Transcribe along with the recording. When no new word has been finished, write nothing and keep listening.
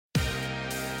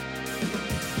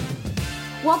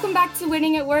Welcome back to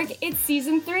Winning at Work. It's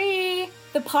season 3,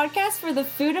 the podcast for the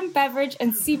food and beverage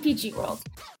and CPG world.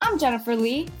 I'm Jennifer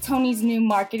Lee, Tony's new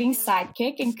marketing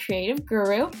sidekick and creative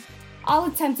guru. I'll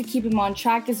attempt to keep him on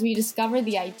track as we discover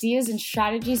the ideas and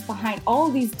strategies behind all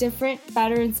these different,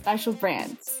 better, and special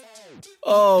brands.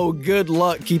 Oh, good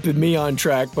luck keeping me on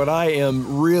track, but I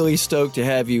am really stoked to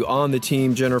have you on the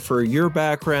team, Jennifer. Your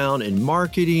background in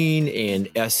marketing and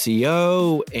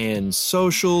SEO and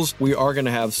socials. We are going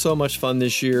to have so much fun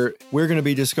this year. We're going to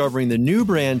be discovering the new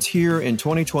brands here in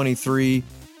 2023.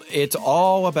 It's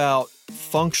all about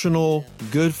functional,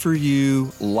 good for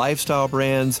you lifestyle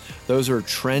brands. Those are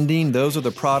trending. Those are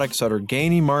the products that are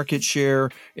gaining market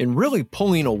share and really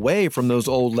pulling away from those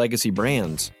old legacy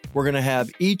brands. We're going to have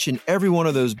each and every one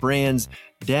of those brands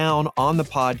down on the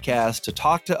podcast to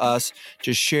talk to us,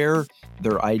 to share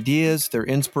their ideas, their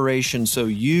inspiration, so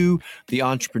you, the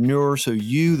entrepreneur, so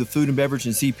you, the food and beverage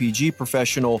and CPG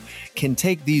professional, can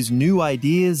take these new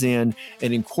ideas in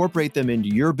and incorporate them into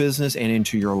your business and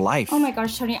into your life. Oh my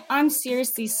gosh, Tony, I'm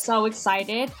seriously so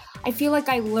excited. I feel like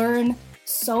I learn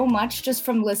so much just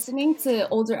from listening to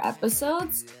older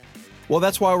episodes. Well,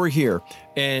 that's why we're here.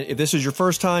 And if this is your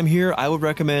first time here, I would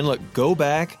recommend, go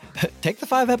back, take the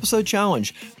 5-episode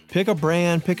challenge, pick a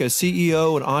brand, pick a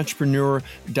CEO, an entrepreneur,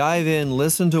 dive in,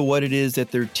 listen to what it is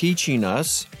that they're teaching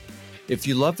us. If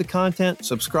you love the content,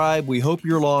 subscribe. We hope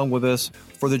you're along with us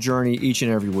for the journey each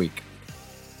and every week.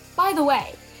 By the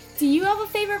way, do you have a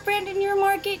favorite brand in your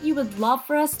market you would love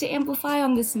for us to amplify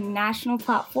on this national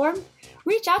platform?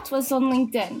 Reach out to us on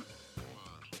LinkedIn.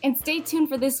 And stay tuned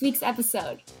for this week's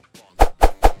episode.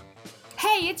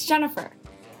 Hey, it's Jennifer.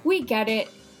 We get it.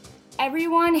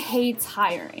 Everyone hates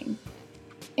hiring.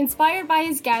 Inspired by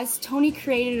his guests, Tony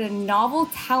created a novel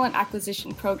talent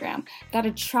acquisition program that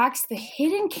attracts the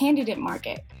hidden candidate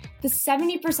market, the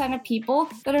 70% of people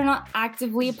that are not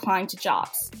actively applying to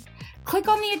jobs. Click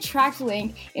on the Attract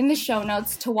link in the show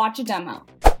notes to watch a demo.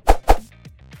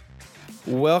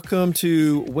 Welcome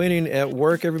to Winning at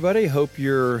Work, everybody. Hope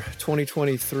your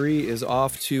 2023 is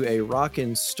off to a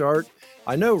rockin' start.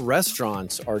 I know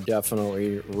restaurants are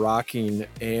definitely rocking,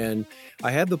 and I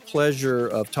had the pleasure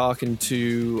of talking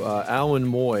to Alan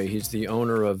Moy. He's the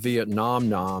owner of Vietnam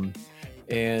Nam,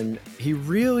 and he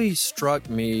really struck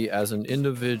me as an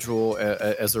individual,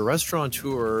 as a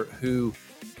restaurateur who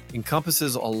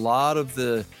encompasses a lot of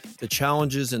the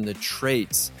challenges and the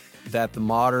traits that the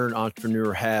modern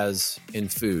entrepreneur has in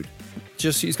food.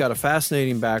 He's got a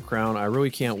fascinating background. I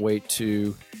really can't wait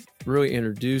to really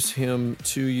introduce him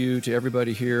to you, to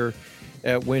everybody here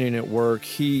at Winning at Work.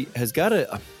 He has got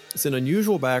it's an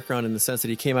unusual background in the sense that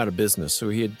he came out of business. So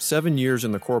he had 7 years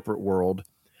in the corporate world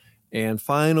and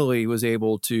finally was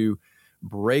able to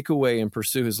break away and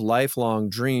pursue his lifelong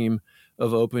dream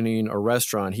of opening a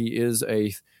restaurant. He is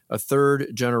a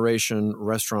third generation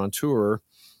restaurateur.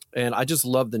 And I just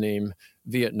love the name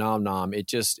Vietnam Nam. It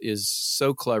just is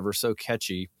so clever, so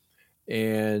catchy.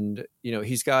 And,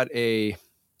 he's got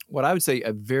what I would say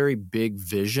a very big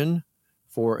vision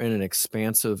for an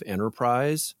expansive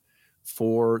enterprise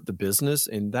for the business.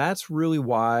 And that's really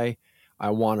why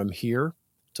I want him here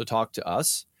to talk to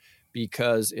us,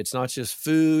 because it's not just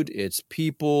food, it's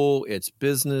people, it's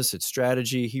business, it's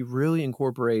strategy. He really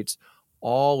incorporates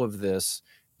all of this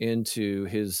into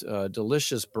his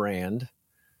delicious brand.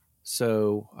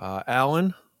 So,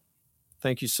 Alan,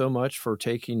 thank you so much for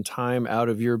taking time out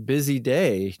of your busy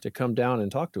day to come down and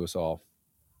talk to us all.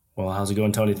 Well, how's it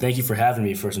going, Tony? Thank you for having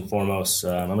me, first and foremost.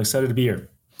 I'm excited to be here.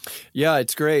 Yeah,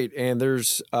 it's great. And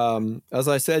there's, as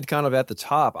I said, kind of at the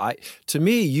top, to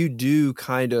me, you do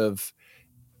kind of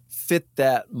fit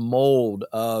that mold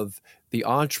of the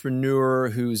entrepreneur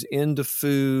who's into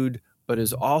food, but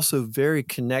is also very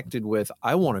connected with,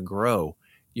 I want to grow,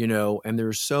 and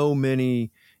there's so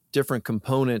many different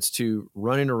components to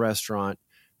running a restaurant,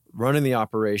 running the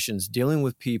operations, dealing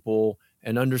with people,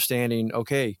 and understanding,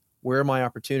 okay, where are my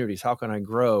opportunities? How can I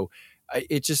grow?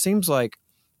 It just seems like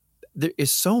there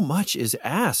is so much is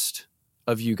asked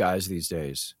of you guys these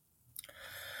days.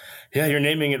 Yeah, you're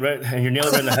naming it right. You're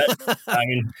nailing it in the head. I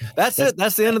mean, that's it.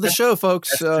 That's the end of the show,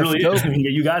 folks. Really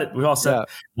you got it. We're all set.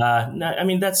 Yeah.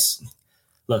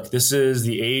 Look, this is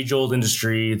the age-old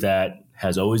industry that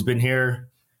has always been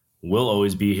here, will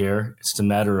always be here. It's a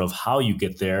matter of how you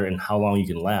get there and how long you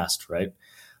can last, right?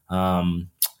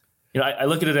 I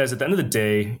look at it as, at the end of the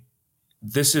day,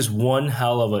 this is one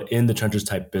hell of a in the trenches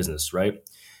type business, right?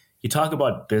 You talk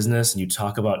about business and you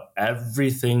talk about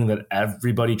everything that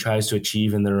everybody tries to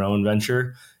achieve in their own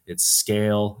venture. It's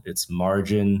scale, it's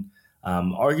margin.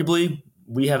 Arguably,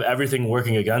 we have everything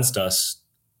working against us,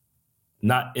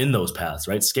 not in those paths,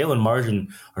 right? Scale and margin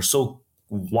are so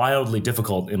wildly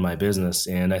difficult in my business.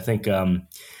 And I think,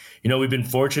 we've been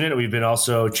fortunate. We've been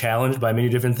also challenged by many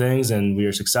different things, and we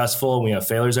are successful and we have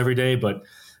failures every day. But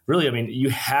really, you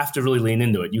have to really lean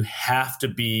into it. You have to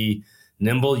be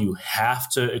nimble. You have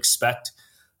to expect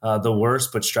the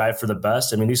worst, but strive for the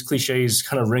best. These cliches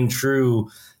kind of ring true,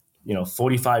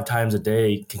 45 times a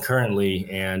day concurrently.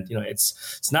 And,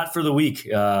 it's not for the weak,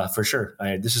 for sure.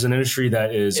 This is an industry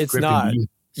that is it's gripping not. you.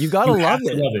 You got to love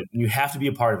it. Love it. You have to be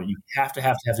a part of it. You have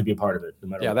to be a part of it. No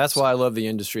matter what. That's why I love the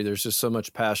industry. There's just so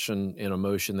much passion and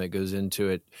emotion that goes into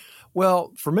it.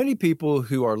 Well, for many people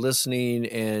who are listening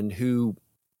and who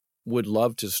would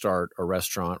love to start a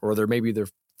restaurant, or they're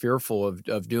fearful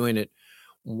of doing it,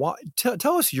 why?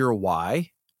 Tell us your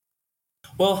why.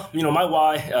 Well, my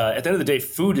why, at the end of the day,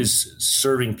 food is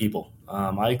serving people.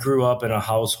 I grew up in a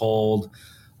household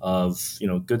of,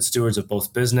 good stewards of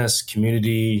both business,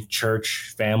 community,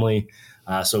 church, family.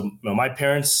 So my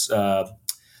parents, the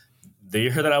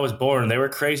year that I was born, they were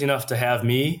crazy enough to have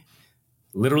me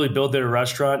literally build their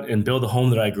restaurant and build the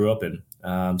home that I grew up in.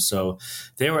 So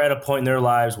they were at a point in their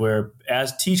lives where,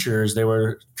 as teachers, they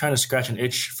were trying to scratch an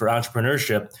itch for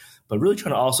entrepreneurship, but really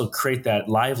trying to also create that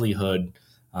livelihood,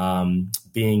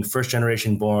 being first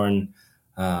generation born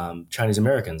Chinese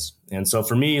Americans. And so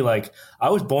for me, I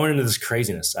was born into this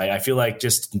craziness. I feel like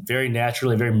just very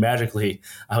naturally, very magically,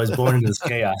 I was born into this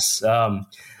chaos.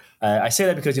 I say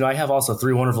that because, I have also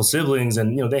 3 wonderful siblings,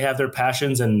 and, they have their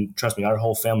passions, and trust me, our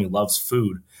whole family loves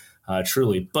food,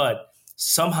 truly. But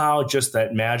somehow just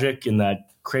that magic in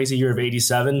that crazy year of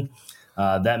 87,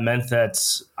 that meant that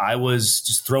I was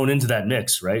just thrown into that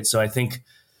mix, right? So I think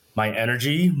my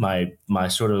energy, my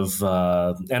sort of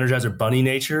Energizer Bunny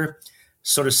nature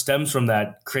sort of stems from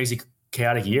that crazy,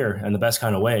 chaotic year in the best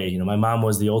kind of way. My mom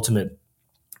was the ultimate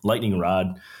lightning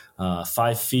rod,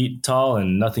 5 feet tall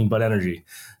and nothing but energy.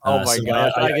 Oh my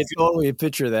gosh, I can totally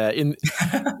picture that.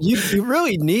 You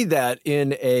really need that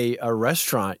in a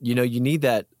restaurant. You need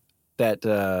that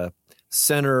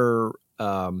center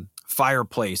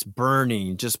fireplace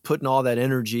burning, just putting all that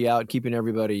energy out, keeping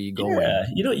everybody going. Yeah,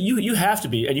 you have to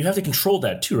be, and you have to control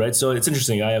that too, right? So it's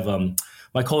interesting. I have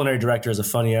my culinary director has a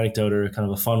funny anecdote, or kind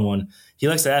of a fun one. He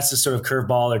likes to ask this sort of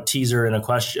curveball or teaser in a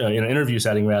question, in an interview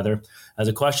setting rather, as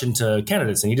a question to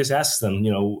candidates, and he just asks them,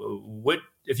 what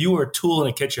if you were a tool in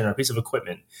a kitchen or a piece of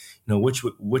equipment, which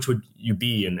would you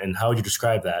be, and how would you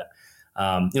describe that?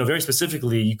 Very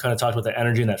specifically, you kind of talked about that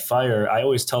energy and that fire. I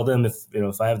always tell them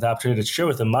if I have the opportunity to share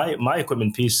with them my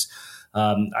equipment piece,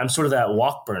 I'm sort of that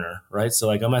walk burner, right? So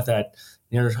I'm at that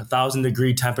near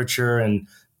 1,000-degree temperature and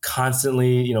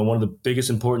constantly, one of the biggest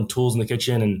important tools in the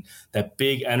kitchen, and that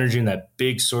big energy and that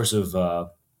big source of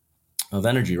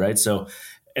energy, right? So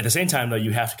at the same time, though,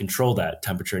 you have to control that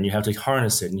temperature, and you have to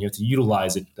harness it, and you have to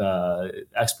utilize it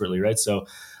expertly, right? So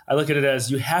I look at it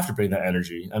as you have to bring that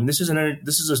energy. This is an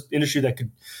industry that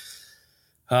could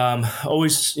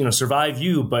always, survive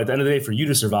you, but at the end of the day, for you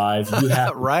to survive, you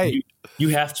have right. You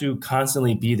have to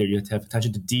constantly be there. You have to have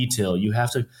attention to detail. You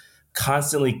have to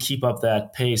constantly keep up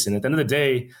that pace. And at the end of the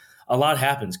day, a lot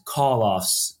happens.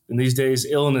 Call-offs, and these days,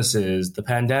 illnesses, the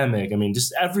pandemic.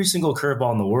 Just every single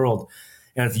curveball in the world.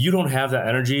 And if you don't have that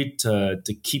energy to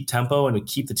keep tempo and to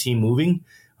keep the team moving,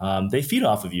 they feed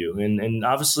off of you. And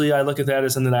obviously, I look at that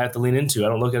as something that I have to lean into. I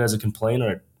don't look at it as a complaint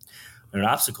or an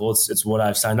obstacle. It's what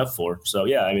I've signed up for. So,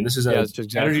 this is an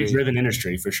energy-driven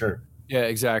industry for sure. Yeah,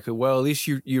 exactly. Well, at least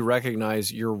you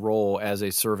recognize your role as a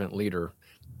servant leader.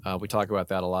 We talk about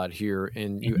that a lot here,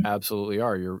 and you absolutely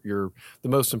are. You're the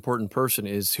most important person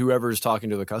is whoever's talking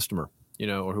to the customer,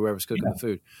 or whoever's cooking the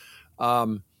food.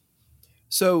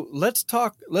 So let's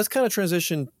kind of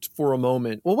transition for a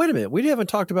moment. Well, wait a minute. We haven't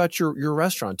talked about your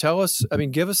restaurant. Tell us,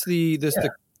 give us the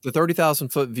 30,000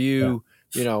 foot view,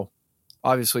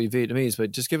 obviously Vietnamese,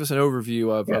 but just give us an overview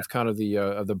of kind of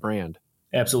the brand.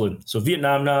 Absolutely. So Viet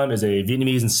Nam Nam is a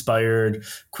Vietnamese inspired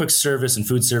quick service and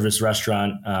food service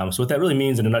restaurant. So what that really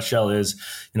means in a nutshell is,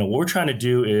 what we're trying to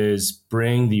do is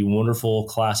bring the wonderful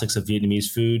classics of Vietnamese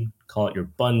food, call it your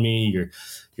banh mi,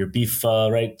 your beef pho,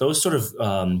 right? Those sort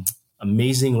of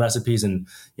amazing recipes and,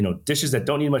 dishes that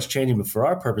don't need much changing. But for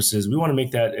our purposes, we want to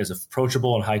make that as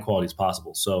approachable and high quality as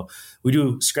possible. So we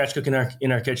do scratch cook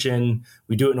in our kitchen.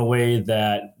 We do it in a way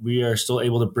that we are still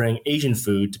able to bring Asian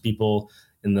food to people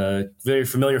in the very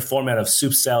familiar format of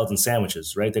soups, salads, and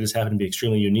sandwiches, right? They just happen to be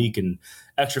extremely unique and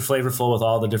extra flavorful with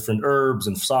all the different herbs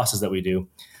and sauces that we do.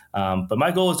 But my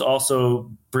goal is to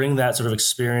also bring that sort of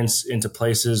experience into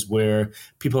places where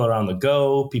people are on the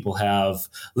go, people have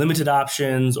limited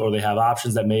options, or they have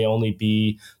options that may only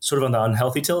be sort of on the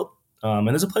unhealthy tilt. And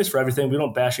there's a place for everything. We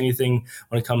don't bash anything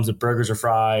when it comes to burgers or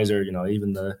fries or,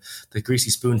 even the greasy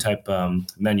spoon type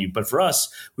menu. But for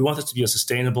us, we want this to be a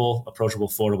sustainable, approachable,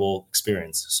 affordable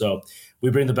experience. So we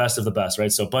bring the best of the best,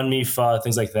 right? So banh mi, pho,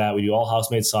 things like that. We do all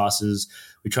house-made sauces.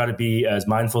 We try to be as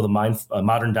mindful of the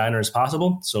modern diner as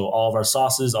possible. So all of our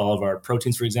sauces, all of our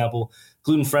proteins, for example,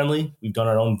 gluten-friendly. We've done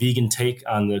our own vegan take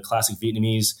on the classic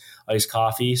Vietnamese iced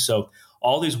coffee. So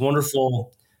all these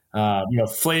wonderful,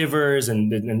 flavors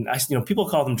and people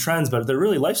call them trends, but they're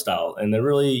really lifestyle, and they're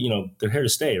really, they're here to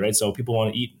stay, right? So people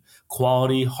want to eat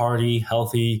quality, hearty,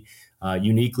 healthy,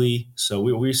 uniquely. So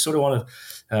we sort of want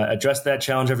to address that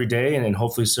challenge every day and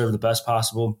hopefully serve the best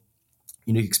possible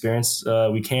unique experience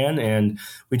we can. And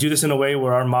we do this in a way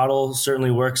where our model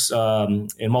certainly works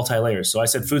in multi-layers. So I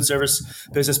said food service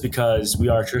business because we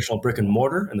are a traditional brick and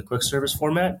mortar in the quick service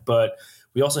format, but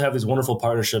we also have these wonderful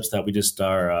partnerships that we just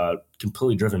are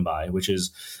completely driven by, which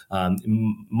is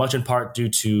much in part due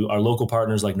to our local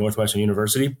partners like Northwestern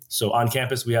University. So on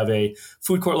campus, we have a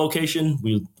food court location.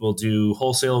 We will do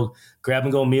wholesale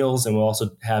grab-and-go meals, and we'll also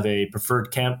have a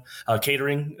preferred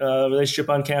catering relationship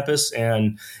on campus.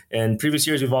 And in previous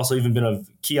years, we've also even been a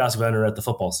kiosk vendor at the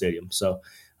football stadium. So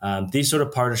these sort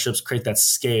of partnerships create that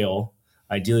scale,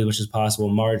 ideally, which is possible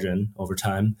margin over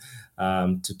time,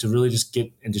 to really just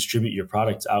get and distribute your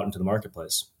product out into the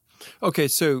marketplace. Okay,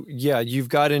 so you've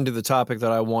got into the topic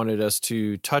that I wanted us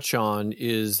to touch on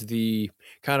is the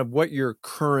kind of what your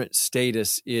current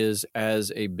status is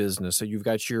as a business. So you've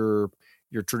got your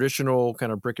traditional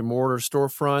kind of brick and mortar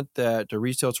storefront, the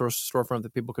retail storefront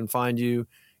that people can find you.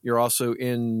 You're also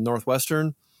in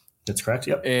Northwestern. That's correct.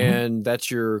 Yep. And that's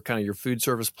your kind of your food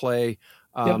service play.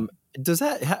 Yep.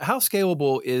 How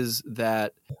scalable is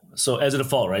that? So as a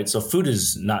default, right? So food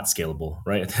is not scalable,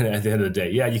 right? At the end of the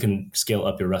day, you can scale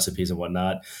up your recipes and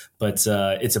whatnot, but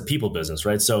it's a people business,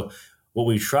 right? So what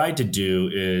we tried to do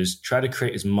is try to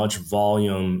create as much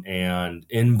volume and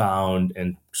inbound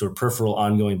and sort of peripheral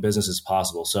ongoing business as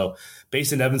possible. So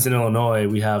based in Evanston, Illinois,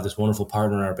 we have this wonderful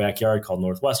partner in our backyard called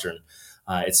Northwestern.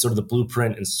 It's sort of the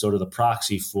blueprint and sort of the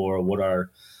proxy for what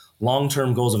our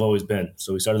long-term goals have always been.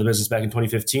 So we started the business back in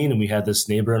 2015, and we had this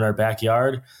neighbor in our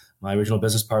backyard. My original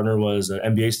business partner was an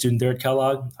MBA student there at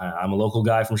Kellogg. I'm a local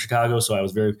guy from Chicago, so I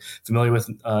was very familiar with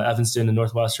Evanston and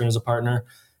Northwestern as a partner.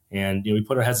 And we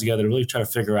put our heads together to really try to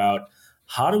figure out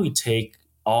how do we take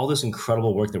all this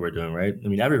incredible work that we're doing, right? I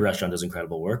mean, every restaurant does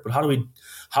incredible work, but how do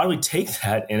we take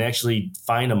that and actually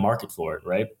find a market for it,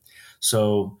 right?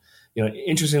 So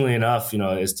interestingly enough,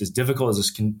 as difficult as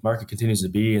this market continues to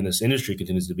be and this industry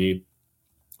continues to be,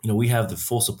 we have the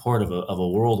full support of a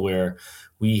world where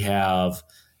we have,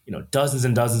 dozens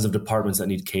and dozens of departments that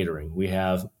need catering. We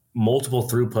have multiple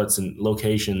throughputs and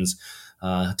locations,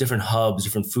 different hubs,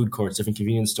 different food courts, different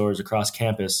convenience stores across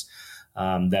campus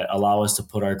that allow us to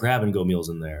put our grab-and-go meals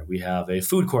in there. We have a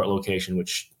food court location,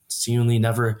 which seemingly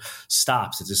never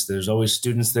stops. It's just there's always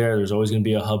students there. There's always going to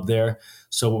be a hub there.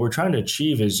 So what we're trying to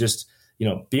achieve is just,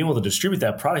 being able to distribute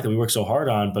that product that we work so hard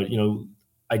on, but,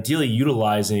 ideally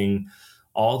utilizing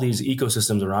all these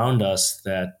ecosystems around us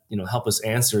that, help us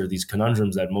answer these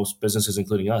conundrums that most businesses,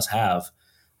 including us, have.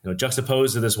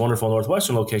 Juxtaposed to this wonderful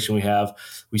Northwestern location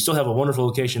we still have a wonderful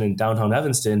location in downtown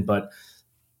Evanston, but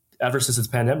ever since this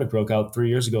pandemic broke out 3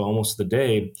 years ago, almost to the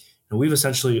day, we've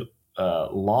essentially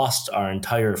lost our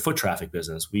entire foot traffic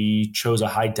business. We chose a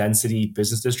high density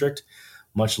business district,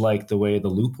 much like the way the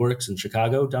Loop works in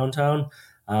Chicago downtown.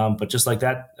 But just like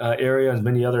that area and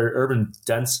many other urban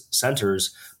dense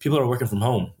centers, people are working from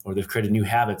home, or they've created new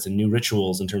habits and new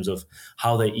rituals in terms of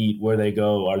how they eat, where they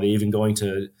go. Are they even going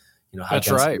to, high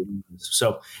That's right.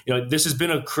 So, this has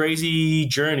been a crazy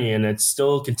journey, and it's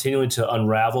still continuing to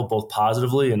unravel both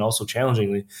positively and also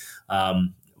challengingly,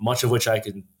 much of which I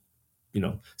can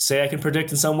say I can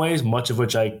predict in some ways, much of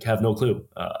which I have no clue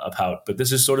about. But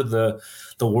this is sort of the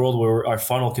world where our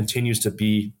funnel continues to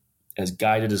be as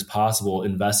guided as possible,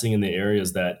 investing in the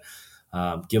areas that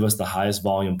give us the highest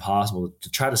volume possible to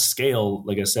try to scale,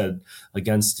 like I said,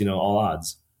 against all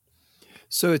odds.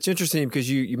 So it's interesting because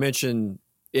you mentioned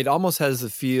it almost has the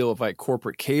feel of like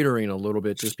corporate catering a little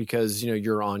bit, just because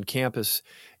you're on campus.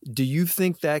 Do you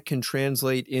think that can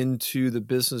translate into the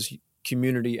business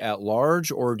community at large,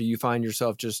 or do you find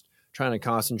yourself just trying to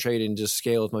concentrate and just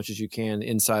scale as much as you can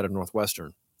inside of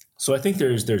Northwestern? So I think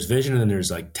there's vision and then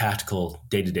there's like tactical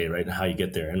day-to-day, right? And how you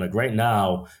get there. And like right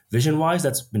now, vision-wise,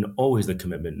 that's been always the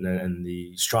commitment and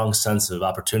the strong sense of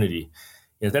opportunity.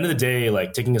 And at the end of the day,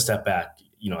 like taking a step back,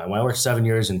 when I worked 7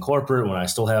 years in corporate, when I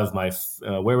still have my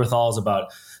wherewithals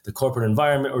about the corporate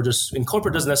environment, or just in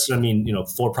corporate doesn't necessarily mean,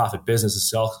 for-profit business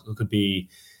itself. It could be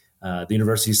the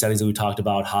university settings that we talked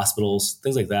about, hospitals,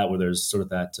 things like that, where there's sort of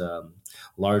that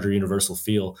larger universal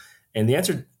feel. And the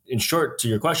answer, in short, to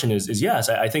your question is yes.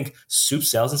 I think soup,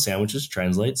 salads, and sandwiches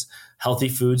translates. Healthy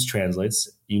foods translates.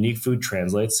 Unique food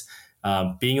translates.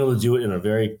 Being able to do it in a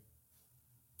very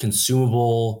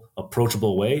consumable,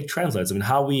 approachable way translates. I mean,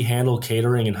 how we handle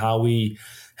catering and how we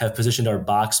have positioned our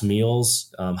box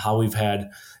meals, how we've had,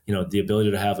 the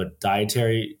ability to have a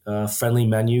dietary friendly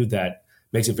menu that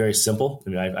makes it very simple. I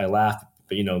mean, I laugh,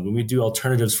 but when we do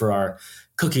alternatives for our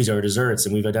cookies or desserts,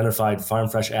 and we've identified farm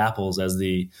fresh apples as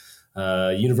the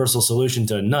universal solution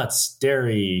to nuts,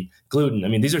 dairy, gluten. I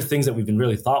mean, these are things that we've been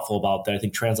really thoughtful about that I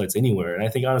think translates anywhere. And I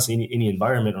think honestly, any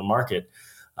environment or market,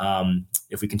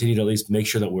 if we continue to at least make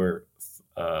sure that we're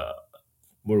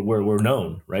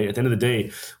known, right? At the end of the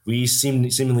day, we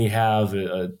seemingly have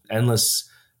an endless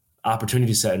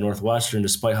opportunity set in Northwestern.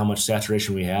 Despite how much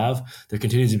saturation we have, there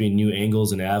continues to be new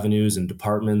angles and avenues and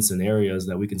departments and areas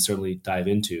that we can certainly dive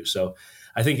into. So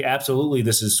I think absolutely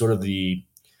this is sort of the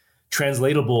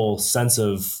translatable sense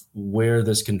of where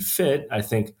this can fit. I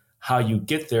think how you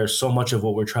get there, so much of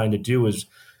what we're trying to do is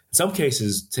in some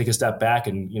cases take a step back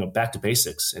and back to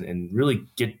basics and really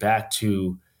get back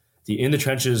to the in the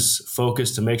trenches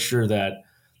focus to make sure that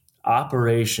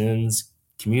operations,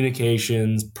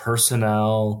 communications,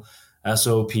 personnel,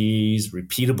 SOPs,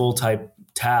 repeatable type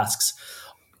tasks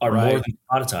are more than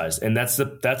commoditized. And that's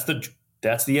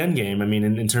the end game. I mean,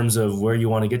 in terms of where you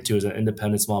want to get to as an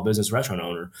independent small business restaurant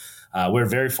owner, we're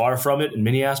very far from it in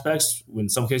many aspects. In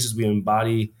some cases, we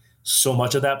embody so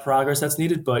much of that progress that's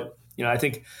needed. But, I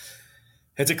think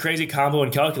it's a crazy combo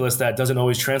in calculus that doesn't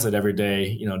always translate every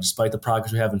day. Despite the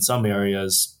progress we have in some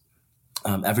areas,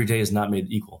 every day is not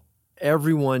made equal.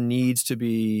 Everyone needs to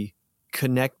be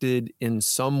connected in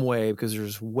some way because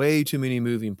there's way too many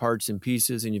moving parts and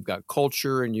pieces, and you've got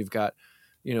culture and you've got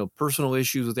personal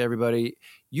issues with everybody.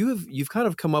 You've kind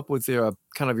of come up with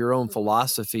kind of your own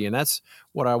philosophy, and that's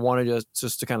what I wanted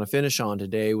just to kind of finish on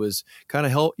today was kind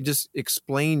of help you just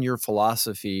explain your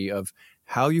philosophy of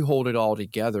how you hold it all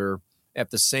together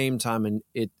at the same time, and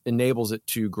it enables it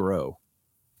to grow.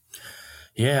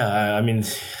 Yeah, I mean,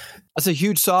 that's a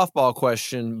huge softball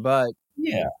question, but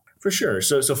yeah, for sure.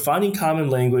 So finding common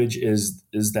language is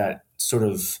that sort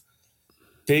of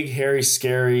big, hairy,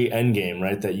 scary end game,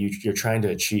 right? That you're trying to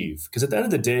achieve. Because at the end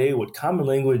of the day, what common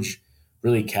language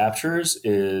really captures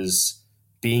is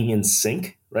being in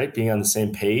sync, right? Being on the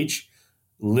same page,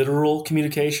 literal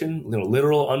communication,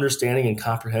 literal understanding and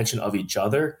comprehension of each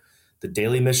other, the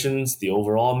daily missions, the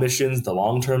overall missions, the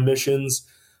long-term missions.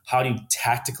 How do you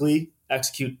tactically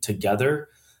execute together?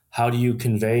 How do you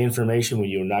convey information when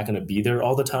you're not going to be there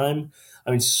all the time?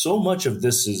 I mean, so much of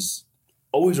this is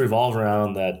always revolved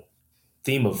around that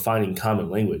theme of finding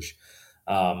common language.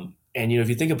 And, if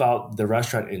you think about the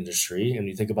restaurant industry and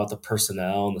you think about the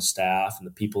personnel and the staff and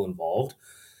the people involved,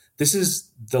 this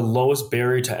is the lowest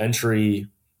barrier to entry,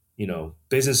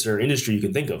 business or industry you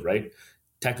can think of, right?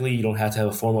 Technically, you don't have to have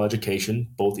a formal education,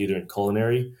 both either in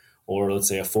culinary or let's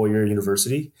say a 4-year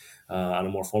university on a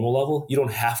more formal level. You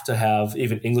don't have to have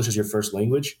even English as your first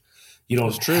language. You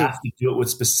don't have to do it with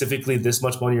specifically this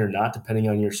much money or not, depending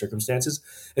on your circumstances.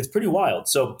 It's pretty wild.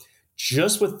 So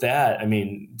just with that, I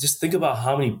mean, just think about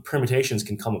how many permutations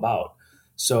can come about.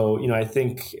 So, I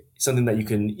think something that you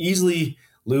can easily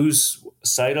lose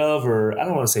sight of, or I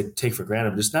don't want to say take for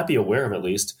granted, but just not be aware of at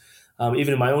least.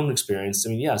 Even in my own experience, I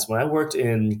mean, yes, when I worked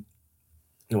in,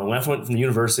 when I went from the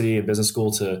university and business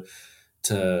school to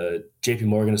JP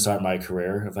Morgan to start my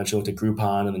career, eventually went to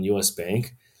Groupon and then US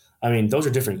Bank. I mean, those are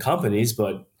different companies,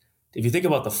 but if you think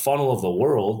about the funnel of the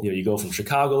world, you go from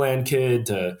Chicagoland kid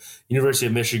to University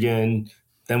of Michigan,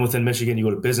 then within Michigan, you go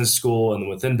to business school, and then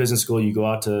within business school, you go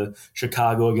out to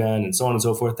Chicago again, and so on and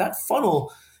so forth. That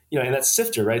funnel, and that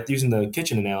sifter, right? Using the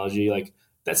kitchen analogy, like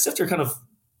that sifter kind of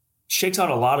shakes out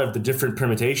a lot of the different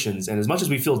permutations. And as much as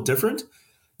we feel different,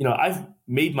 I've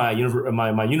made my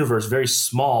universe very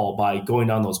small by going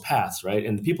down those paths, right?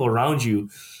 And the people around you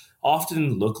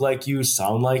often look like you,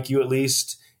 sound like you at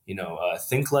least,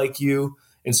 think like you.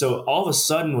 And so all of a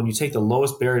sudden, when you take the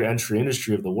lowest barrier to entry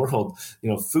industry of the world,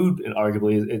 food, and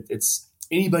arguably it's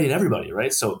anybody and everybody,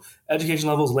 right? So education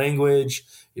levels, language,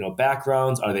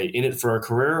 backgrounds, are they in it for a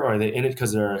career or are they in it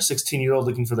because they're a 16-year-old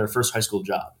looking for their first high school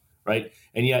job, right?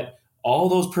 And yet all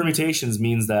those permutations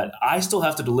means that I still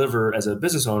have to deliver as a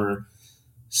business owner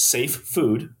safe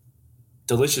food,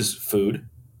 delicious food,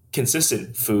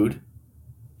 consistent food,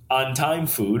 on-time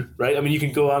food, right? I mean, you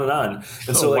can go on and on.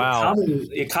 And so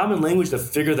common language to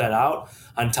figure that out,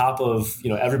 on top of,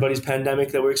 everybody's pandemic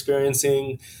that we're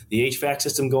experiencing, the HVAC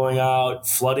system going out,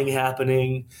 flooding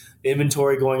happening,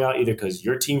 inventory going out, either because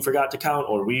your team forgot to count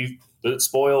or we let it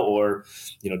spoil, or,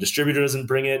 distributor doesn't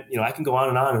bring it. I can go on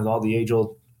with all the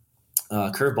age-old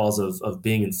curveballs of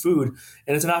being in food,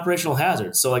 and it's an operational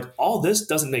hazard. So like all this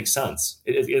doesn't make sense.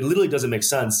 It literally doesn't make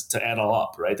sense to add all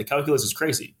up, right? The calculus is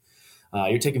crazy.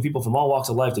 You're taking people from all walks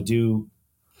of life to do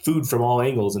food from all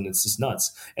angles, and it's just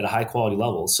nuts at a high quality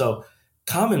level. So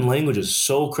common language is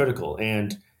so critical.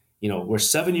 And, we're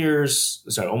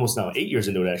almost now 8 years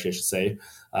into it, actually, I should say.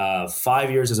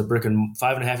 5 years as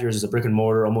 5.5 years as a brick and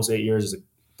mortar, almost 8 years as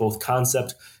both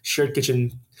concept, shared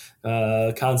kitchen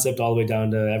concept, all the way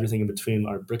down to everything in between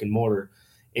our brick and mortar.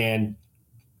 And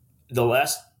the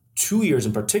last 2 years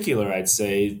in particular, I'd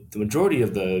say the majority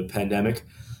of the pandemic,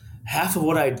 half of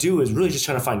what I do is really just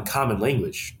trying to find common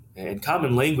language. And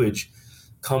common language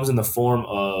comes in the form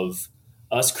of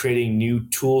us creating new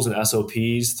tools and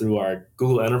SOPs through our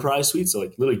Google Enterprise Suite. So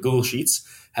like literally Google Sheets,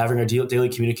 having our daily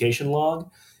communication log.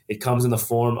 It comes in the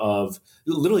form of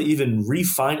literally even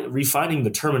refining the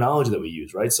terminology that we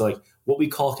use, right? So like what we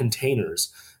call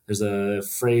containers. There's a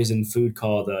phrase in food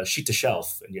called sheet to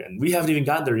shelf. And we haven't even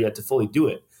gotten there yet to fully do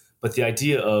it. But the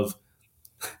idea of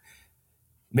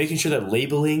making sure that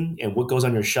labeling and what goes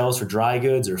on your shelves for dry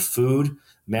goods or food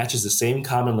matches the same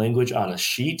common language on a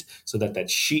sheet, so that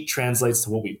sheet translates to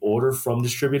what we order from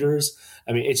distributors.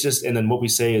 I mean, it's just, and then what we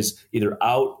say is either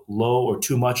out, low, or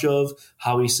too much of,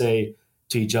 how we say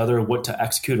to each other what to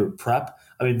execute or prep.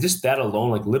 I mean, just that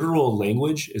alone, like literal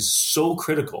language is so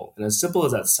critical. And as simple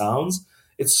as that sounds,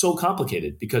 it's so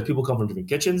complicated because people come from different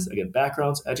kitchens, again,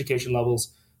 backgrounds, education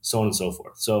levels, so on and so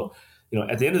forth. So,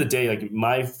 at the end of the day, like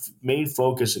my main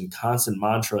focus and constant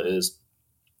mantra is,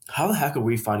 how the heck are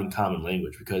we finding common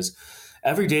language? Because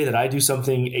every day that I do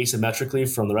something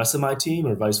asymmetrically from the rest of my team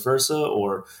or vice versa,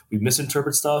 or we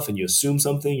misinterpret stuff and you assume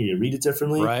something or you read it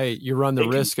differently. Right. You run the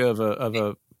risk of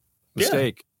a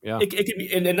mistake. Yeah. It can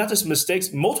be, and not just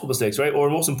mistakes, multiple mistakes, right? Or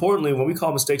most importantly, when we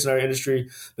call mistakes in our industry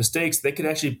mistakes, they could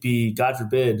actually be, God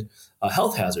forbid,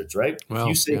 health hazards, right? Well,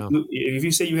 if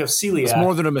you say you have celiac, it's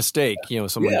more than a mistake.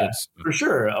 Someone gets for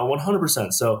sure,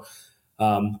 100%. So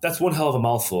that's one hell of a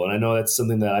mouthful, and I know that's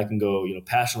something that I can go,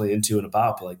 passionately into and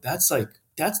about. But like that's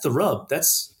the rub.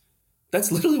 That's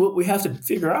literally what we have to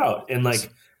figure out. And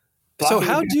like, so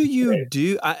how do you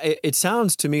do? It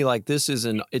sounds to me like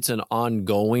it's an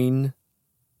ongoing,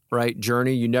 right,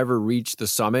 journey. You never reach the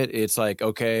summit. It's like,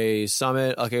 okay,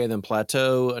 summit, okay, then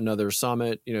plateau, another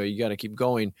summit. You got to keep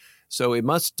going. So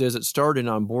does it start in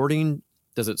onboarding?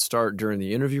 Does it start during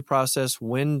the interview process?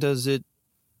 When does it,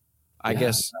 I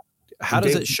guess, how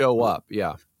does it show up?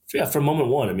 Yeah. Yeah. From moment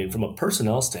one, I mean, from a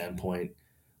personnel standpoint,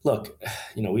 look,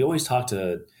 we always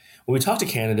when we talk to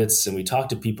candidates and we talk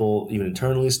to people even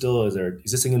internally still as their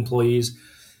existing employees,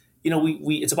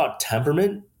 it's about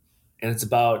temperament and it's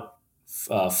about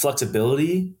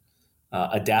flexibility,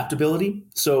 adaptability.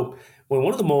 So when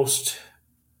one of the most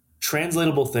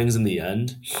translatable things in the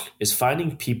end is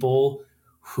finding people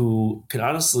who can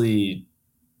honestly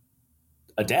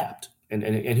adapt and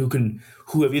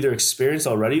who have either experienced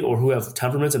already or who have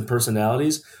temperaments and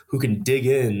personalities who can dig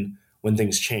in when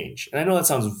things change. And I know that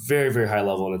sounds very, very high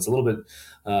level and it's a little bit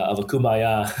of a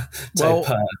kumbaya type.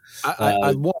 Well,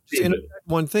 I want to interject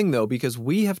one thing though, because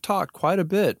we have talked quite a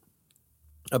bit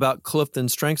about Clifton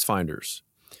Strengths Finders.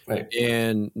 Right.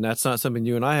 And that's not something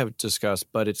you and I have discussed,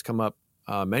 but it's come up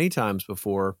many times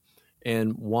before.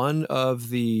 And one of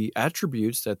the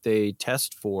attributes that they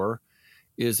test for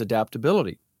is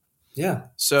adaptability. Yeah.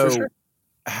 So for sure.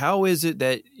 How is it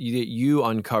that you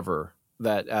uncover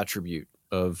that attribute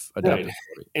of adaptability?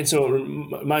 Right. And so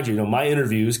mind you, my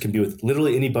interviews can be with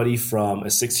literally anybody from a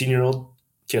 16-year-old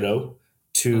kiddo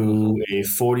to a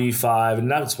 45, and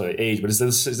not just age, but is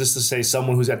this to say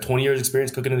someone who's got 20 years experience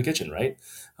cooking in the kitchen, right?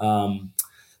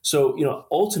 So,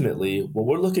 ultimately what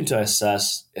we're looking to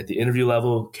assess at the interview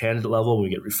level, candidate level, when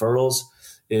we get referrals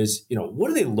is,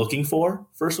 what are they looking for?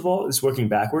 First of all, it's working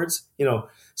backwards.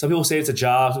 Some people say it's a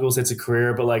job, some people say it's a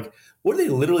career, but like, what are they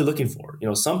literally looking for?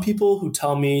 Some people who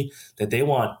tell me that they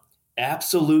want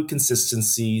absolute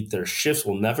consistency. Their shifts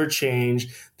will never change.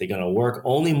 They're going to work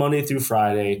only Monday through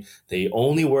Friday. They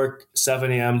only work 7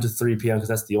 a.m. to 3 p.m. because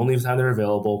that's the only time they're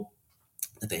available.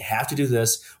 That they have to do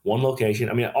this one location.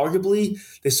 I mean, arguably,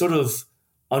 they sort of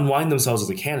unwind themselves as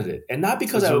a candidate. And not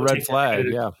because it's I a red flag.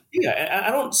 Yeah. Yeah.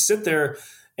 I don't sit there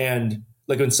and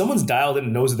like when someone's dialed in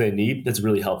and knows what they need, that's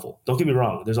really helpful. Don't get me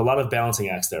wrong. There's a lot of balancing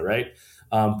acts there, right?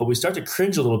 But we start to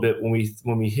cringe a little bit when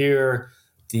we hear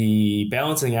the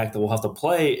balancing act that we'll have to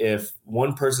play if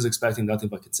one person's expecting nothing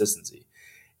but consistency.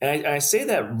 And I say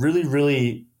that really,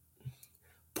 really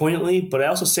poignantly, but I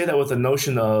also say that with the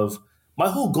notion of my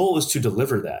whole goal is to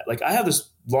deliver that. Like I have this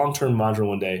long-term mantra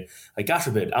one day, like God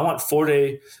forbid, I want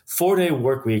 4-day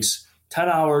work weeks, 10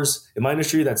 hours in my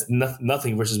industry. That's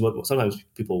nothing versus what sometimes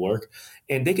people work.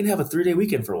 And they can have a 3-day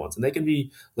weekend for once, and they can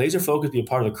be laser focused, be a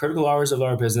part of the critical hours of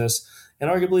our business, and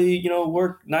arguably,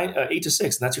 work 8 to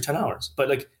 6, and that's your 10 hours. But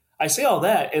like I say all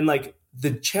that, and like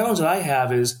the challenge that I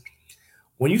have is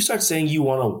when you start saying you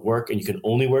want to work and you can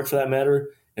only work for that matter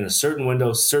in a certain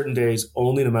window, certain days,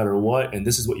 only no matter what, and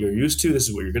this is what you're used to, this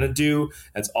is what you're going to do,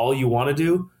 that's all you want to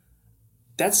do,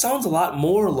 that sounds a lot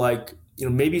more like,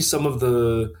 maybe some of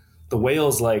the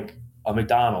whales like a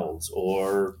McDonald's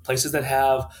or places that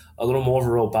have a little more of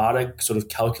a robotic sort of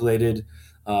calculated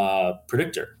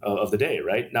predictor of the day,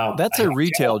 right? Now, that's a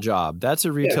retail job. That's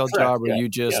a retail job where you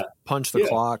just punch the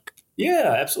clock.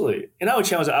 Yeah, absolutely. And I would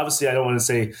challenge it. Obviously, I don't want to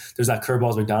say there's not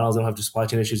curveballs McDonald's. They don't have supply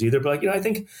chain issues either. But I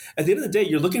think at the end of the day,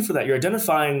 you're looking for that. You're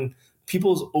identifying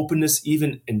people's openness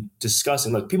even in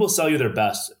discussing. Like people sell you their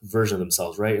best version of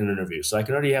themselves, right, in an interview. So I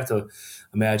can already have to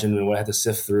imagine what I have to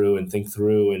sift through and think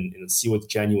through and see what's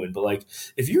genuine. But like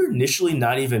if you're initially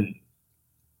not even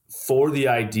for the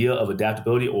idea of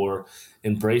adaptability or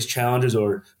embrace challenges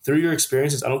or through your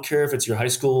experiences, I don't care if it's your high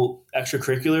school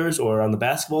extracurriculars or on the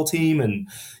basketball team and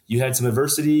you had some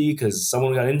adversity because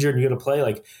someone got injured and you're going to play,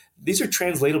 like these are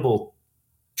translatable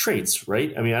traits,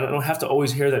 right? I mean, I don't have to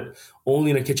always hear that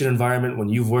only in a kitchen environment when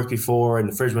you've worked before and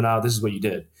the fridge went out, this is what you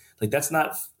did. Like that's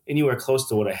not anywhere close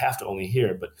to what I have to only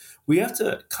hear, but we have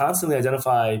to constantly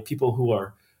identify people who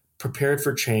are prepared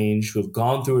for change, who have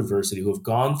gone through adversity, who have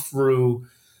gone through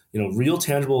real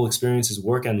tangible experiences,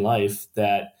 work and life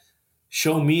that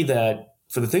show me that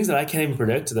for the things that I can't even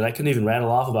predict, that I couldn't even rattle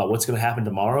off about what's going to happen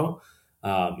tomorrow.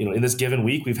 In this given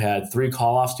week, we've had 3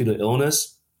 call-offs due to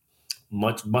illness,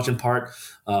 much in part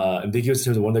ambiguous in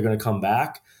terms of when they're going to come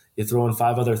back. You throw in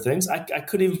 5 other things. I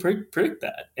couldn't even predict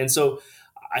that. And so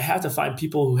I have to find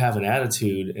people who have an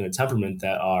attitude and a temperament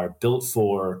that are built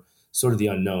for sort of the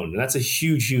unknown. And that's a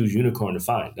huge, huge unicorn to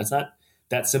find. That's not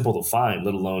that simple to find,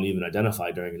 let alone even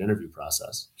identify during an interview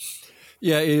process.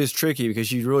 Yeah, it is tricky because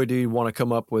you really do want to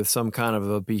come up with some kind of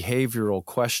a behavioral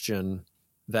question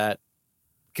that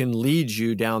can lead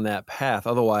you down that path.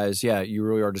 Otherwise, you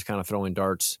really are just kind of throwing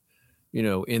darts,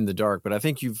 in the dark. But I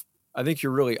think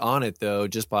you're really on it though,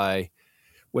 just by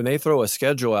when they throw a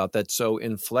schedule out that's so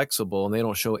inflexible and they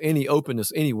don't show any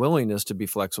openness, any willingness to be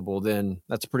flexible, then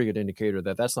that's a pretty good indicator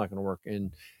that that's not going to work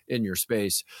in your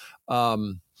space.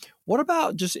 What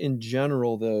about just in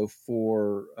general though,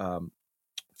 for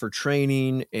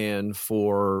training and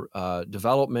for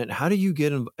development? How do you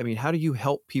how do you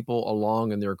help people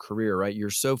along in their career, right? You're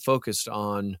so focused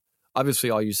on, obviously,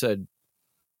 all you said,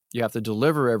 you have to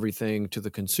deliver everything to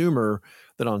the consumer.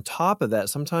 That on top of that,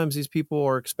 sometimes these people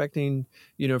are expecting,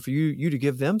 for you to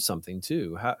give them something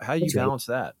too. How do you balance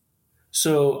that?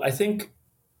 So I think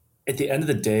at the end of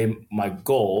the day, my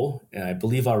goal, and I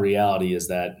believe our reality, is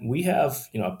that we have,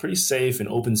 a pretty safe and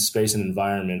open space and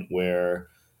environment where,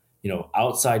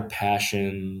 outside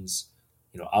passions,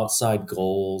 outside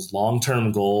goals,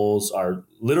 long-term goals are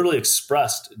literally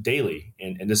expressed daily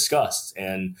and discussed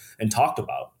and talked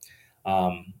about.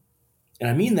 And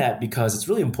I mean that because it's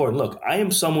really important. Look, I am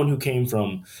someone who came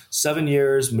from 7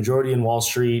 years, majority in Wall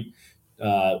Street,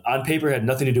 on paper had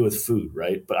nothing to do with food,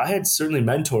 right? But I had certainly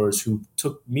mentors who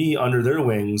took me under their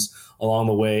wings along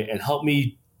the way and helped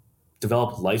me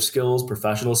develop life skills,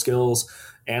 professional skills,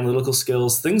 analytical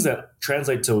skills, things that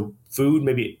translate to food,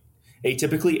 maybe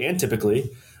atypically and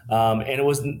typically. And it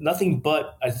was nothing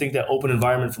but, I think, that open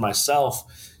environment for myself,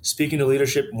 speaking to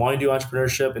leadership, wanting to do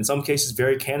entrepreneurship, in some cases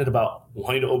very candid about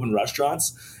wanting to open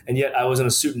restaurants. And yet I was in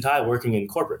a suit and tie working in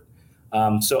corporate.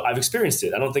 So I've experienced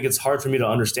it. I don't think it's hard for me to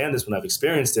understand this when I've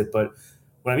experienced it. But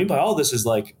what I mean by all this is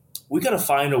like, we got to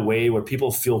find a way where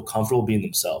people feel comfortable being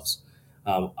themselves.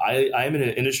 I am in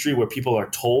an industry where people are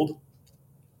told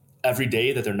every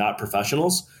day that they're not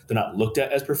professionals. They're not looked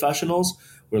at as professionals.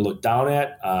 We're looked down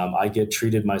at. I get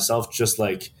treated myself just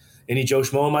like any Joe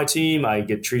Schmo on my team. I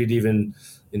get treated even,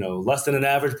 less than an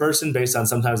average person based on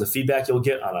sometimes the feedback you'll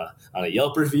get on a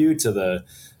Yelp review to the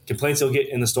complaints you'll get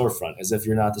in the storefront, as if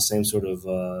you're not the same sort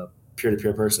of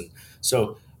peer-to-peer person.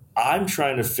 So I'm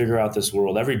trying to figure out this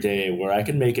world every day where I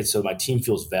can make it so my team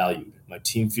feels valued. My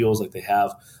team feels like they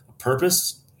have a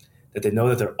purpose, that they know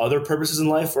that their other purposes in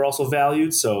life are also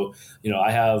valued. So,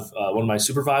 I have one of my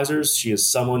supervisors. She is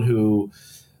someone who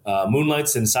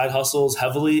moonlights and side hustles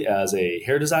heavily as a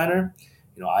hair designer.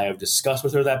 I have discussed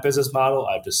with her that business model.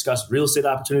 I've discussed real estate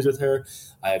opportunities with her.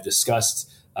 I have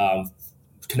discussed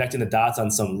connecting the dots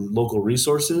on some local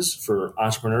resources for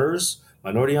entrepreneurs,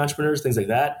 minority entrepreneurs, things like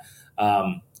that.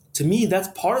 To me, that's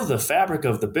part of the fabric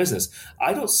of the business.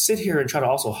 I don't sit here and try to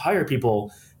also hire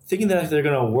people thinking that they're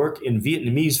going to work in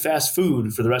Vietnamese fast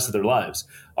food for the rest of their lives.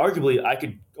 Arguably, I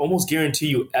could almost guarantee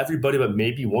you everybody but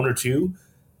maybe one or two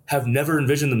have never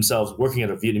envisioned themselves working at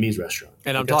a Vietnamese restaurant.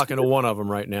 And I'm talking to one of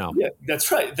them right now. Yeah,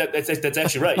 that's right. That's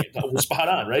actually right. We're spot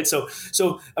on, right? So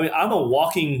I mean, I'm a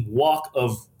walking walk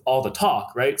of all the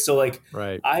talk, right? So like,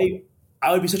 right. I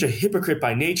would be such a hypocrite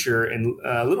by nature and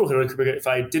a little hypocrite if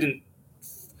I didn't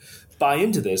buy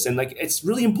into this. And like, it's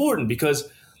really important because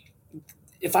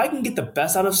if I can get the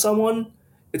best out of someone,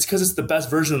 it's because it's the best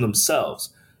version of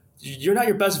themselves. You're not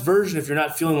your best version if you're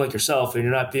not feeling like yourself and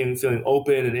you're not feeling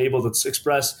open and able to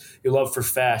express your love for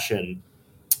fashion,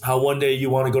 how one day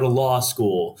you want to go to law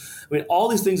school. I mean, all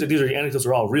these things, these are anecdotes,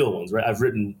 are all real ones, right? I've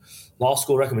written law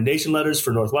school recommendation letters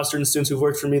for Northwestern students who've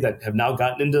worked for me that have now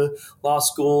gotten into law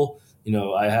school. You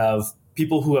know, I have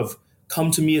people who have come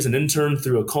to me as an intern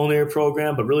through a culinary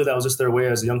program, but really that was just their way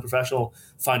as a young professional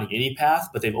finding any path,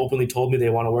 but they've openly told me they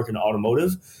want to work in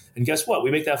automotive. And guess what? We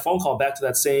make that phone call back to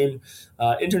that same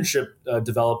internship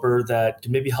developer that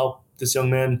can maybe help this young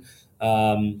man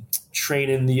train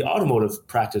in the automotive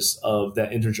practice of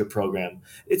that internship program.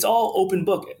 It's all open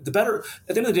book. The better,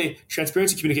 at the end of the day,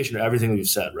 transparency, communication are everything we've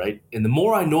said, right? And the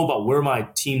more I know about where my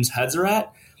team's heads are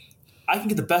at, I can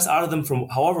get the best out of them from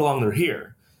however long they're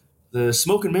here. The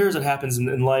smoke and mirrors that happens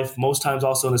in life most times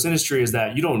also in this industry is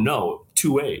that you don't know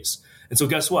two ways. And so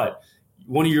guess what?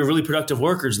 One of your really productive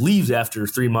workers leaves after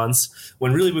 3 months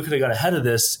when really we could have got ahead of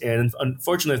this. And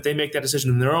unfortunately, if they make that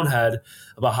decision in their own head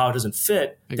about how it doesn't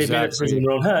fit, They've made that decision in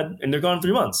their own head and they're gone in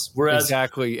 3 months. Whereas,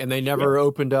 exactly. And they never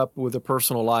opened up with a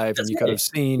personal life and you could have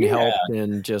seen, helped,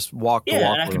 and just walked the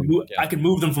walk. And I can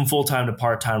move them from full-time to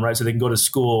part-time, right? So they can go to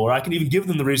school, or I can even give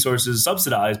them the resources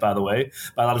subsidized, by the way,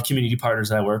 by a lot of community partners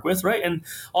that I work with, right? And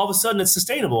all of a sudden it's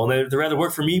sustainable. And they'd rather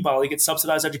work for me while they get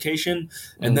subsidized education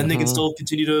and then they can still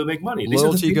continue to make money.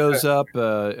 Loyalty goes up,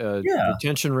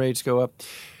 retention rates go up.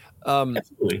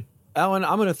 Absolutely. Alan,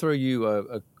 I'm going to throw you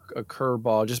a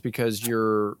curveball just because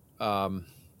you're in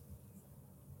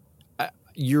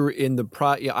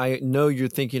the I know you're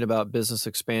thinking about business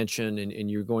expansion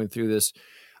and you're going through this.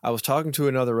 I was talking to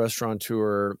another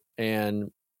restaurateur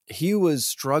and he was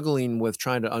struggling with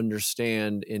trying to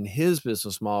understand in his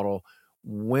business model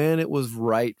when it was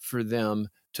right for them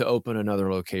to open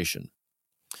another location.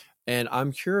 And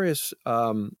I'm curious,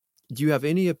 do you have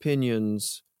any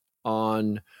opinions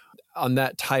on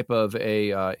that type of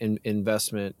a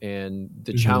investment and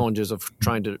the challenges of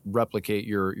trying to replicate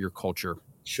your culture?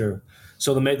 Sure.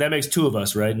 So that makes two of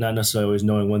us, right? Not necessarily always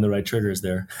knowing when the right trigger is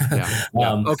there.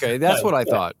 Okay, that's what I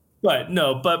thought. But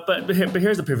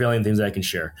here's the prevailing things that I can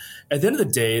share. At the end of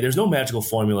the day, there's no magical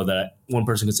formula that one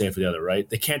person can say for the other, right?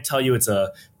 They can't tell you it's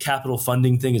a capital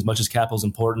funding thing as much as capital is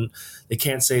important. They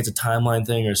can't say it's a timeline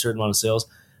thing or a certain amount of sales.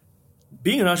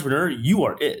 Being an entrepreneur, you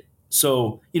are it.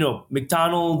 So,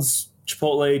 McDonald's,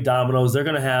 Chipotle, Domino's, they're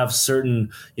going to have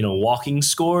certain, walking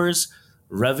scores,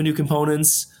 revenue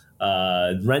components,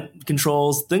 rent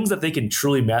controls, things that they can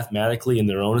truly mathematically in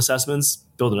their own assessments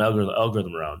build an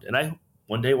algorithm around. And I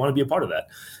one day want to be a part of that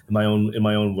in my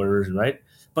own version, right?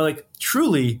 But like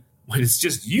truly, when it's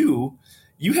just you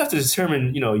have to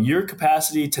determine, your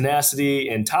capacity, tenacity,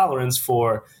 and tolerance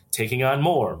for taking on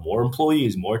more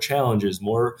employees, more challenges,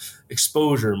 more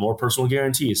exposure, more personal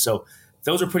guarantees. So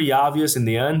those are pretty obvious in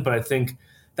the end, but I think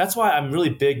that's why I'm really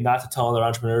big not to tell other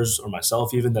entrepreneurs or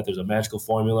myself even that there's a magical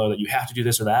formula that you have to do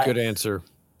this or that. Good answer.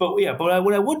 But what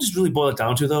I would just really boil it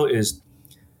down to though is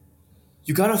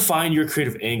you got to find your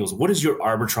creative angles. What is your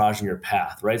arbitrage in your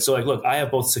path, right? So like, look, I have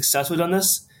both successfully done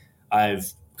this.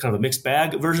 I've kind of a mixed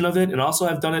bag version of it. And also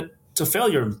I've done it to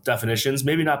failure definitions,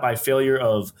 maybe not by failure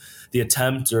of the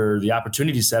attempt or the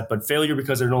opportunity set, but failure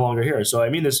because they're no longer here. So I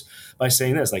mean this by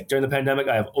saying this, like during the pandemic,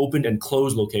 I have opened and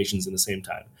closed locations in the same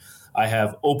time. I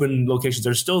have open locations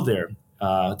that are still there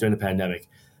during the pandemic.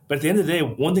 But at the end of the day,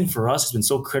 one thing for us has been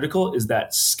so critical is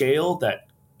that scale, that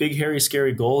big, hairy,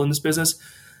 scary goal in this business.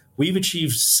 We've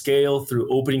achieved scale through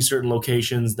opening certain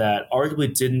locations that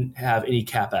arguably didn't have any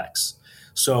CapEx.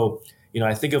 So,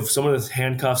 I think of some of the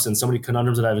handcuffs and so many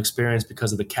conundrums that I've experienced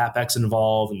because of the CapEx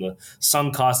involved and the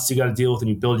sunk costs you got to deal with when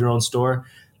you build your own store.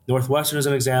 Northwestern is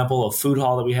an example, a food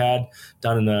hall that we had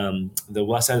down in the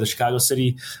west side of the Chicago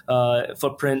city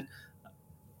footprint.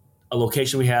 A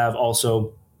location we have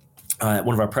also at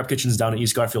one of our prep kitchens down at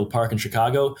East Garfield Park in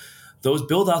Chicago. Those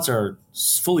build-outs are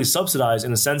fully subsidized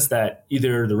in the sense that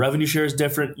either the revenue share is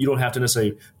different, you don't have to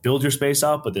necessarily build your space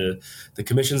out, but the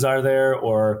commissions are there,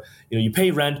 or you pay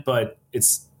rent, but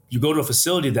it's you go to a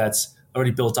facility that's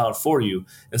already built out for you.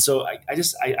 And so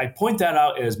I point that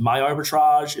out as my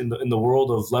arbitrage in the world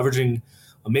of leveraging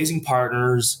amazing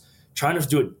partners, trying to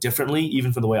do it differently,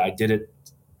 even from the way I did it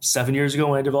 7 years ago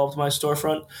when I developed my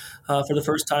storefront for the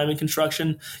first time in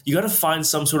construction. You got to find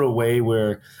some sort of way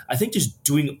where I think just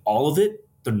doing all of it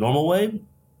the normal way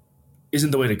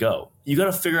isn't the way to go. You got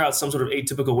to figure out some sort of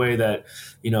atypical way that,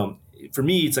 for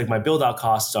me, it's like my build out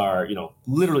costs are,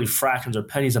 literally fractions or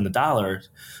pennies on the dollar,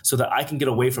 so that I can get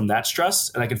away from that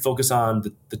stress and I can focus on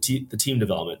the team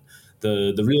development,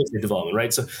 the real estate development,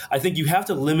 right? So I think you have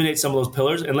to eliminate some of those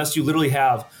pillars unless you literally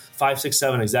have 5, 6,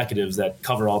 7 executives that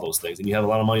cover all those things and you have a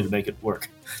lot of money to make it work.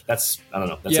 I don't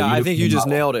know. I think you just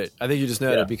nailed it.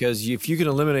 Because if you can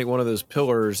eliminate one of those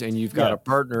pillars and you've got a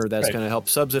partner that's going to help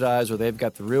subsidize, or they've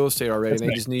got the real estate already,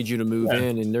 they just need you to move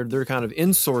in, and they're kind of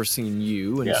insourcing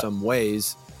you in some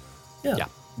ways.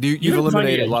 You've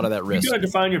eliminated a lot of that risk. You got to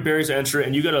define your barriers to entry,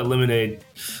 and you got to eliminate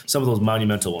some of those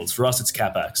monumental ones. For us, it's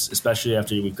CapEx, especially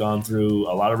after we've gone through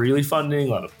a lot of really funding,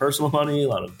 a lot of personal money, a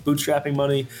lot of bootstrapping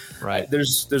money. Right.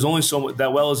 There's only so much.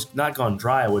 That well has not gone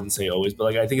dry, I wouldn't say always,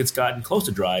 but I think it's gotten close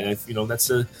to dry. And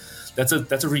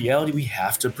that's a reality we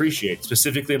have to appreciate.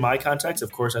 Specifically in my context,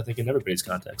 of course, I think in everybody's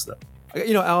context,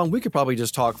 though. Alan, we could probably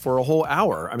just talk for a whole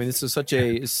hour. I mean, this is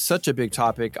such a big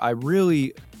topic. I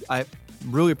really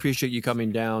appreciate you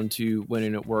coming down to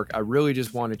Winning at Work. I really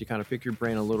just wanted to kind of pick your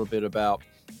brain a little bit about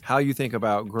how you think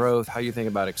about growth, how you think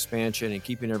about expansion, and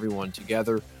keeping everyone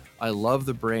together. I love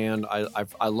the brand.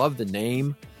 I love the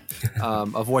name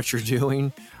of what you're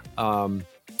doing. And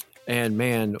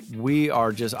man,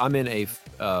 I'm in a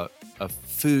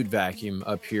food vacuum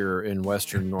up here in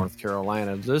Western North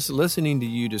Carolina. Just listening to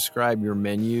you describe your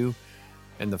menu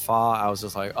and the pho, I was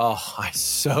just like, oh, I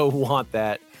so want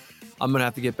that. I'm going to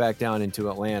have to get back down into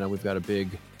Atlanta. We've got a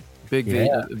big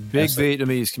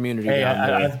Vietnamese community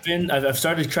down there. I've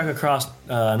started to trek across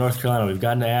North Carolina. We've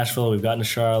gotten to Asheville, we've gotten to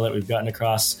Charlotte, we've gotten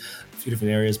across a few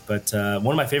different areas. But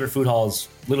one of my favorite food halls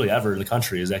literally ever in the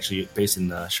country is actually based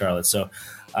in Charlotte. So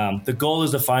the goal is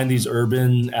to find these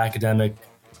urban academic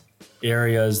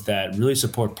areas that really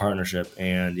support partnership.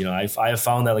 And, I have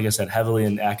found that, like I said, heavily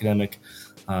in academic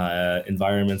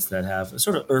environments that have a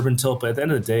sort of urban tilt, but at the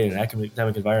end of the day, an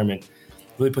academic environment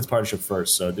really puts partnership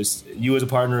first. So you as a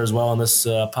partner as well on this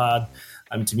pod,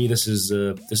 I mean, to me, this is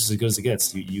as good as it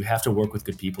gets. You have to work with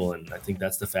good people, and I think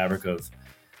that's the fabric of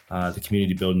the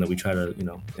community building that we try to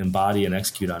embody and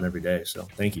execute on every day. So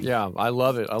thank you. Yeah, I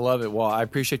love it. Well, I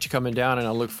appreciate you coming down, and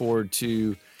I look forward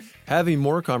to having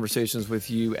more conversations with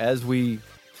you as you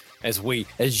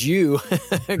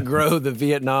grow the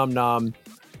Vietnam Nam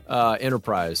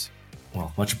enterprise.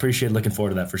 Well, much appreciated. Looking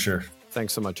forward to that for sure.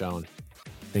 Thanks so much, Alan.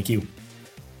 Thank you.